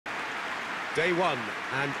Day one,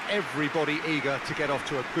 and everybody eager to get off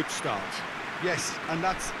to a good start. Yes, and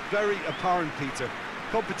that's very apparent, Peter.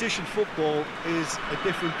 Competition football is a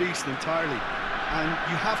different beast entirely, and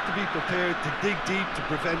you have to be prepared to dig deep to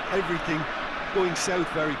prevent everything going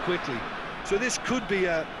south very quickly. So this could be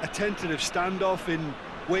a tentative standoff in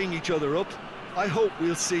weighing each other up. I hope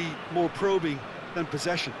we'll see more probing than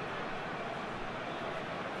possession.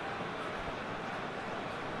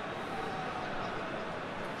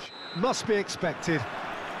 Must be expected.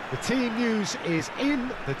 The team news is in.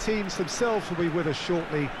 The teams themselves will be with us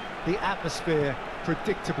shortly. The atmosphere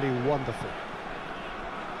predictably wonderful.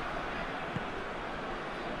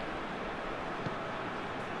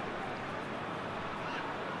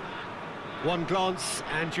 One glance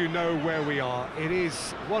and you know where we are. It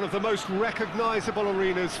is one of the most recognisable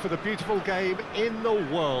arenas for the beautiful game in the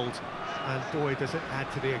world. And boy, does it add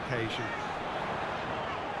to the occasion.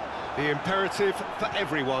 The imperative for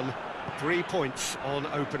everyone, 3 points on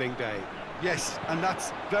opening day. Yes, and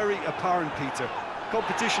that's very apparent, Peter.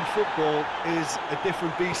 Competition football is a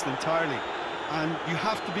different beast entirely, and you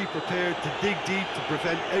have to be prepared to dig deep to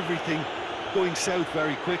prevent everything going south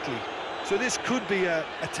very quickly. So this could be a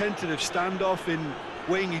tentative standoff in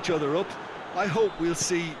weighing each other up. I hope we'll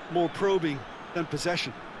see more probing than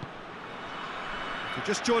possession. If you're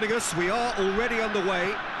just joining us, we are already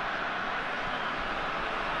underway.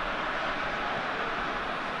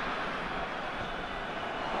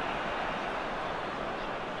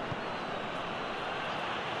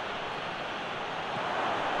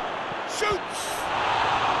 Shoots!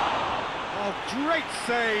 Oh, great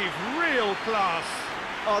save, real class.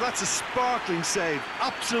 Oh, that's a sparkling save,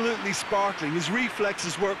 absolutely sparkling. His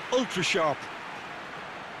reflexes were ultra sharp.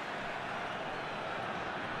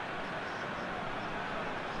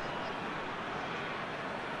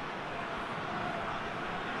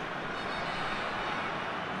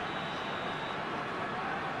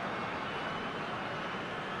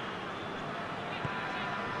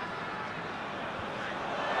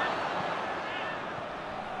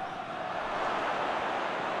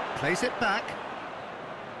 Plays it back.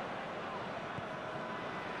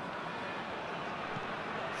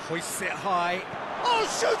 Hoists it high. Oh,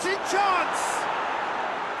 shooting chance!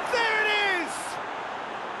 There it is!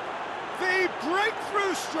 The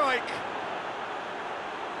breakthrough strike!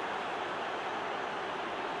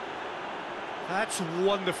 That's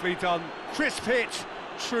wonderfully done. Crisp hit,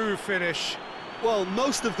 true finish. Well,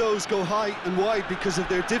 most of those go high and wide because of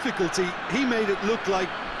their difficulty. He made it look like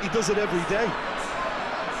he does it every day.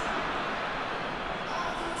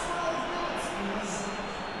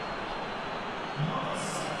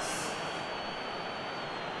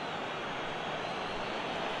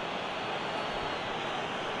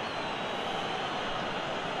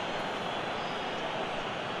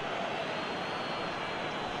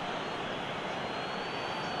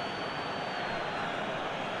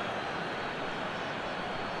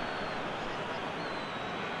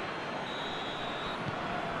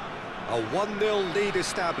 A 1-0 lead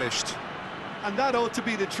established. And that ought to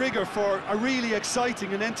be the trigger for a really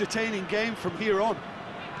exciting and entertaining game from here on.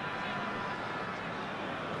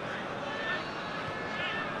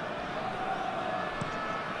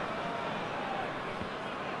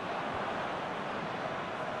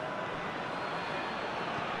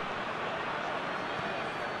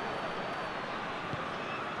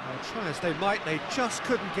 Well, try as they might, they just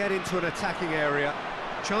couldn't get into an attacking area.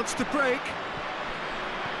 Chance to break.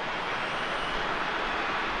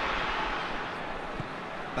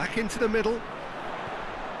 Back into the middle.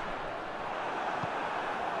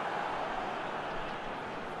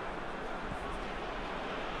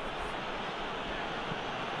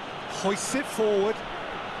 Hoists it forward.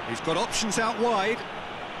 He's got options out wide.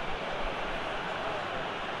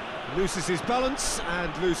 Loses his balance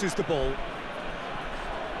and loses the ball.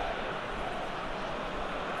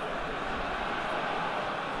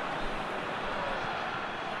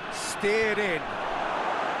 Steered in.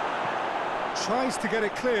 Tries to get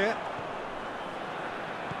it clear.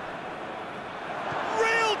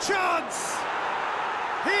 Real chance!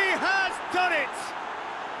 He has done it!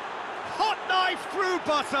 Hot knife through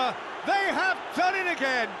butter. They have done it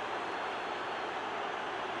again.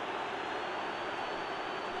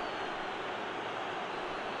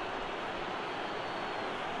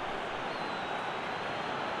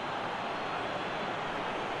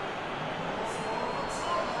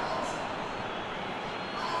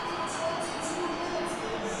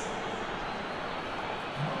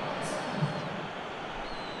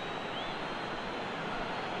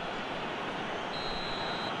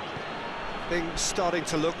 Things starting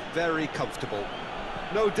to look very comfortable.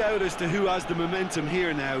 No doubt as to who has the momentum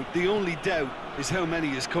here now. The only doubt is how many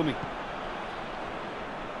is coming.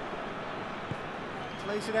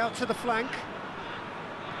 Plays it out to the flank.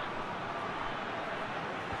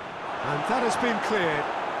 And that has been cleared.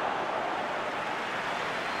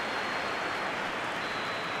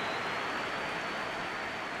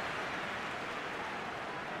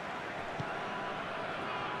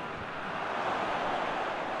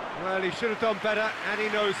 Well, he should have done better, and he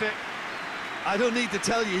knows it. I don't need to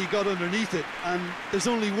tell you he got underneath it, and there's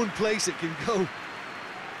only one place it can go.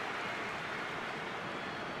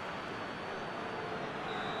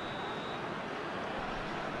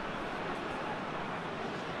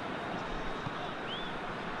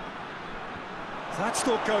 That's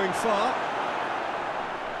not going far.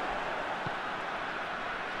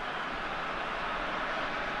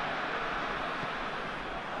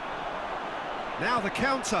 Now the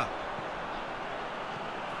counter.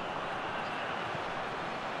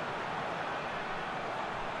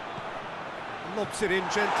 Lobs it in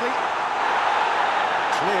gently.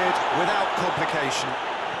 Cleared without complication.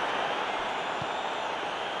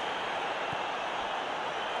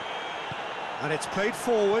 And it's played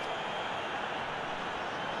forward.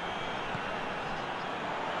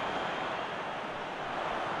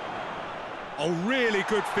 Oh, really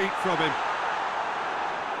good feet from him.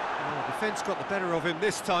 Well, defence got the better of him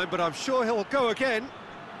this time, but I'm sure he'll go again.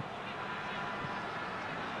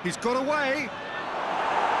 He's got away.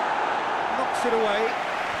 Knocks it away.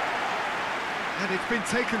 And it's been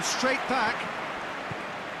taken straight back.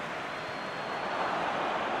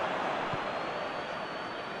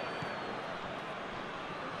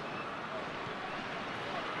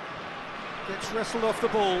 Gets wrestled off the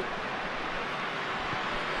ball.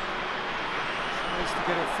 Tries to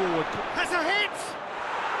get it forward. Has a hit!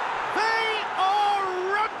 They are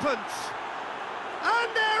rampant! And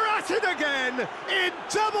they're at it again in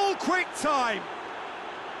double quick time.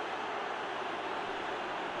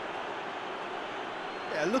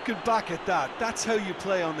 Yeah, looking back at that, that's how you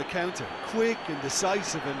play on the counter. Quick and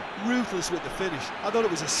decisive and ruthless with the finish. I thought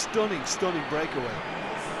it was a stunning, stunning breakaway.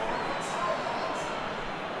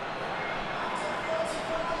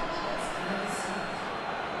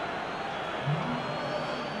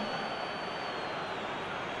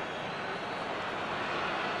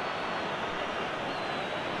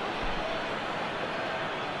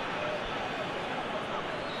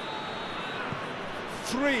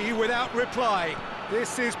 Three without reply.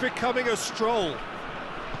 This is becoming a stroll.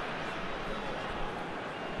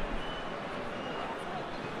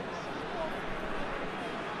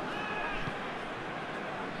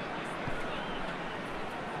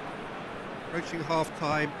 Approaching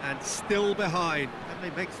half-time and still behind. Can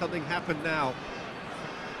they make something happen now?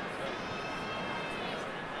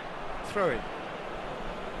 Throw it.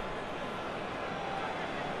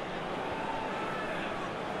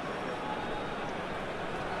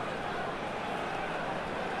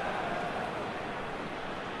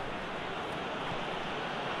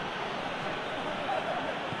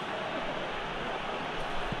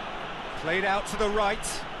 Played out to the right.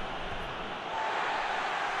 It's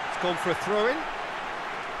gone for a throw-in.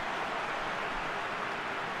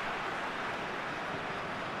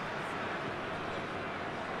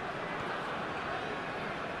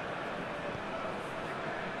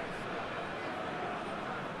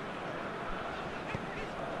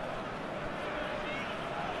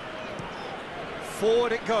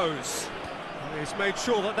 Forward it goes. He's made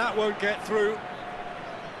sure that that won't get through.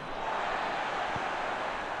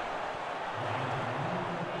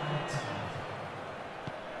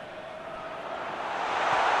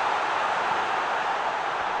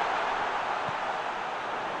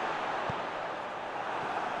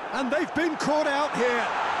 And they've been caught out here.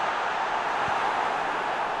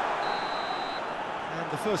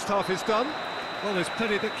 And the first half is done. Well, there's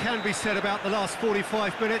plenty that can be said about the last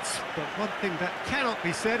 45 minutes, but one thing that cannot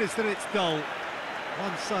be said is that it's dull.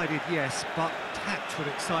 One-sided, yes, but packed with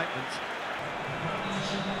excitement.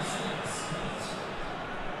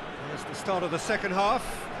 There's the start of the second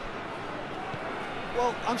half.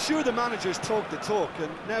 Well, I'm sure the managers talk the talk, and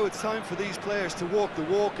now it's time for these players to walk the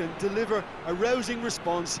walk and deliver a rousing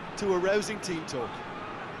response to a rousing team talk.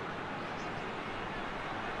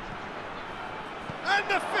 And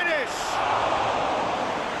the finish!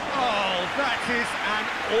 Oh, that is an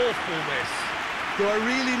awful miss. Do I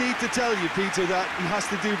really need to tell you, Peter, that he has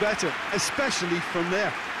to do better, especially from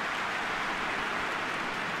there?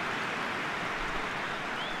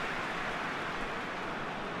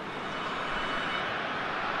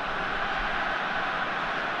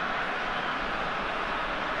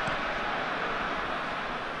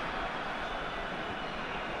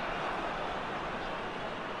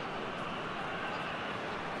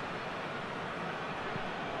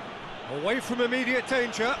 Away from immediate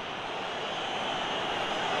danger.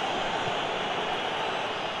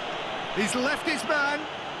 He's left his man.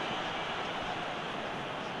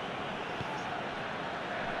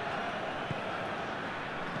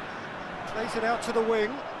 Plays it out to the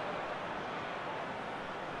wing.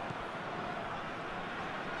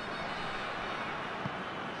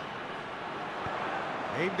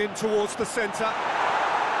 Aimed in towards the centre.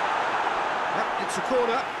 Yep, it's a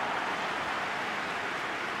corner.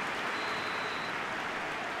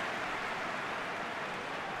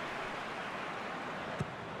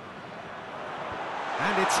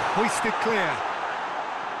 And it's hoisted clear.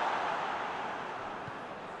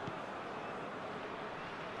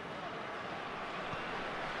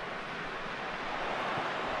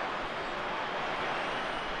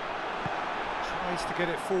 Tries to get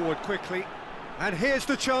it forward quickly. And here's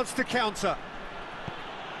the chance to counter.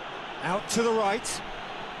 Out to the right.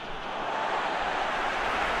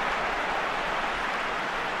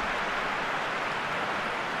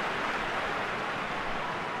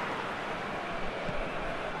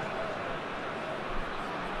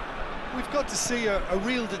 We've got to see a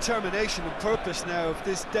real determination and purpose now if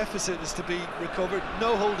this deficit is to be recovered.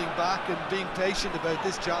 No holding back and being patient about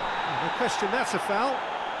this job. No question, that's a foul.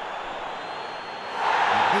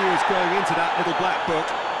 He is going into that little black book.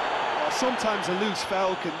 Sometimes a loose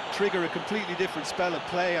foul can trigger a completely different spell of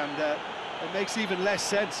play, and it makes even less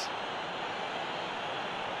sense.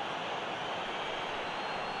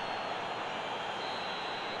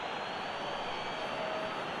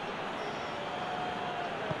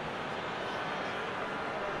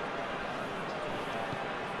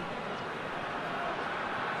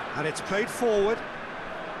 And it's played forward.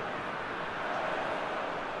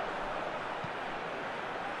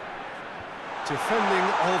 Defending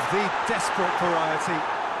of the desperate variety.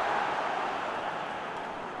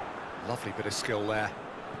 Lovely bit of skill there.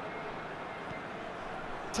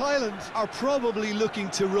 Thailand are probably looking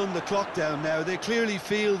to run the clock down now. They clearly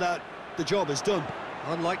feel that the job is done.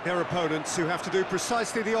 Unlike their opponents, who have to do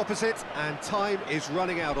precisely the opposite, and time is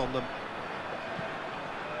running out on them.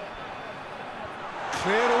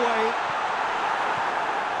 Cleared away.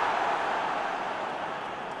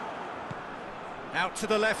 Out to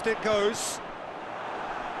the left it goes.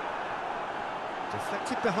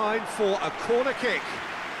 Deflected behind for a corner kick.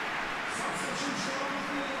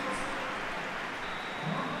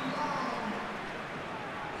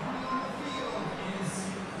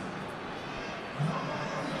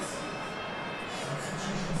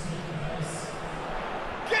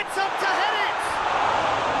 Gets up to head it!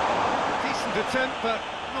 Decent attempt, but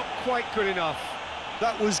not quite good enough.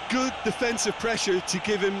 That was good defensive pressure to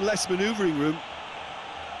give him less manoeuvring room.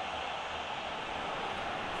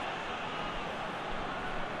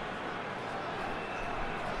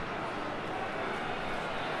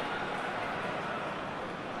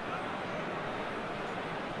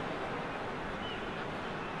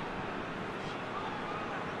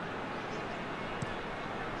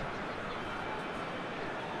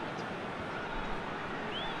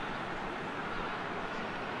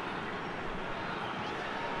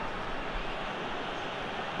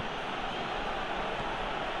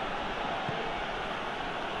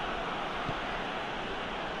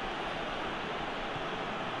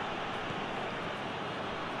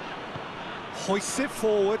 Hoists it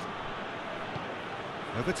forward.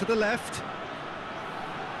 Over to the left.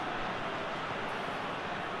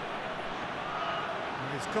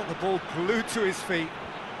 And he's got the ball glued to his feet.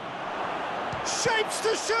 Shapes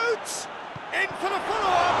to shoot! In for the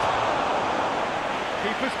follow-up!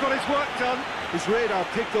 Keeper's got his work done. His radar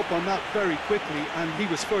picked up on that very quickly, and he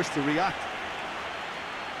was first to react.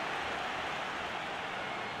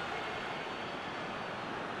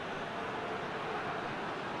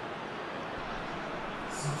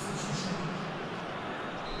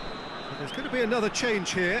 There's going to be another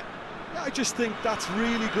change here. I just think that's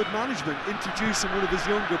really good management, introducing one of his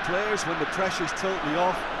younger players when the pressure's totally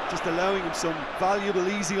off, just allowing him some valuable,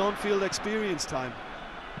 easy on-field experience time.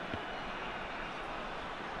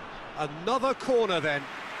 Another corner then.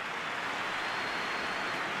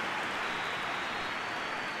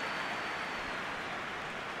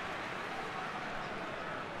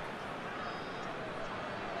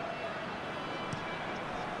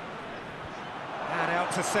 And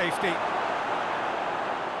out to safety.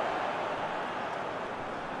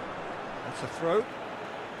 That's a throw.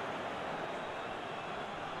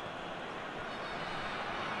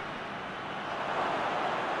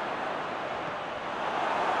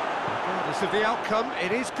 Regardless of the outcome,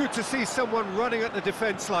 it is good to see someone running at the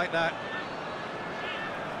defence like that.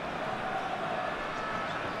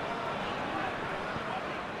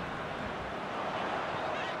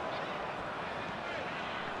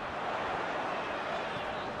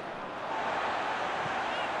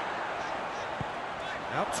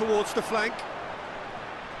 towards the flank.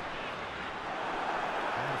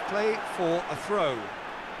 And play for a throw. Now,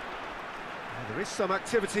 there is some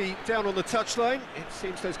activity down on the touchline. It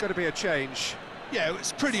seems there's going to be a change. Yeah,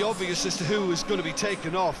 it's pretty obvious as to who was going to be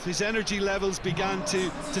taken off. His energy levels began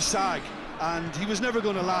to sag, and he was never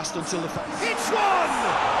going to last until the... It's one!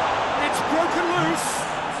 It's broken loose!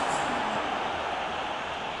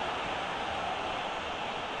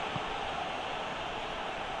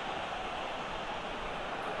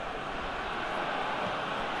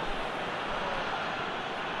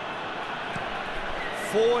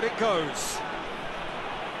 Forward it goes.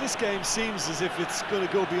 This game seems as if it's going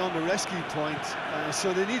to go beyond the rescue point,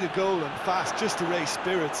 so they need a goal and fast just to raise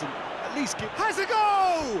spirits and at least give... Has a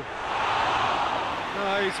go!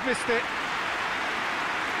 No, he's missed it.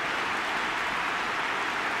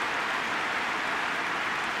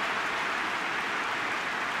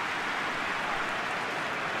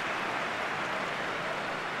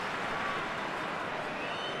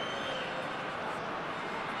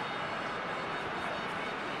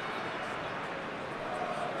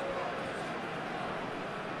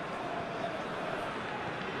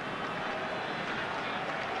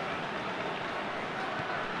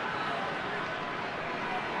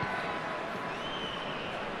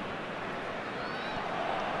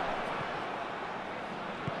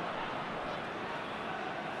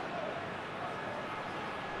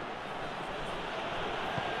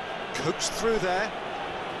 Coached through there,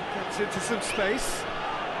 gets into some space,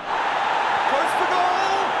 goes for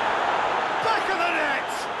goal, back of the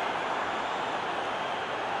net!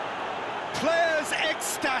 Players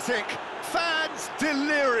ecstatic, fans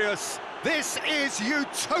delirious, this is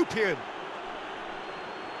utopian!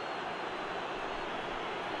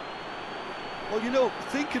 Well, you know,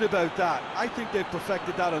 thinking about that, I think they've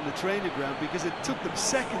perfected that on the training ground because it took them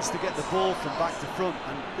seconds to get the ball from back to front,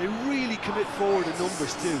 and they really commit forward in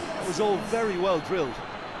numbers too. It was all very well drilled.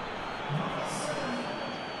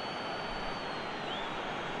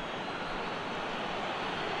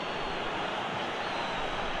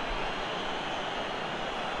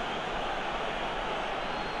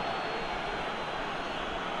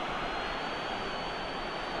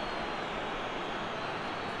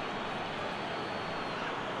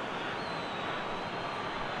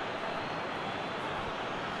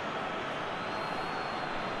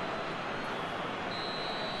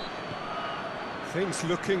 Things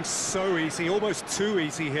looking so easy, almost too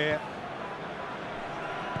easy here.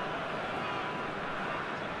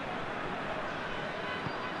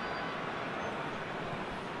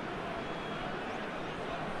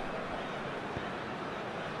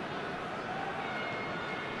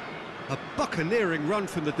 A buccaneering run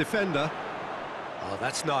from the defender. Oh,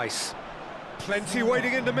 that's nice. Plenty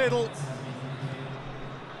waiting in the middle.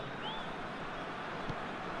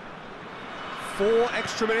 4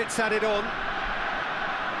 extra minutes added on.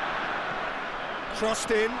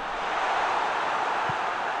 Crossed in.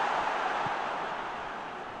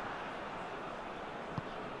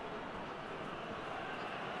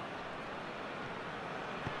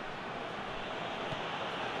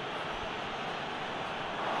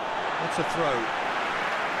 That's a throw.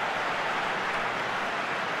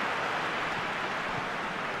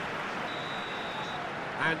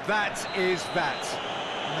 And that is that.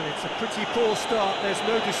 And it's a pretty poor start, there's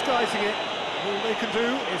no disguising it. All they can do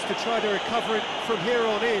is to try to recover it from here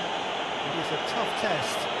on in. It is a tough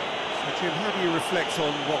test. So Jim, how do you reflect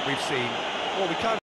on what we've seen? Well, we can't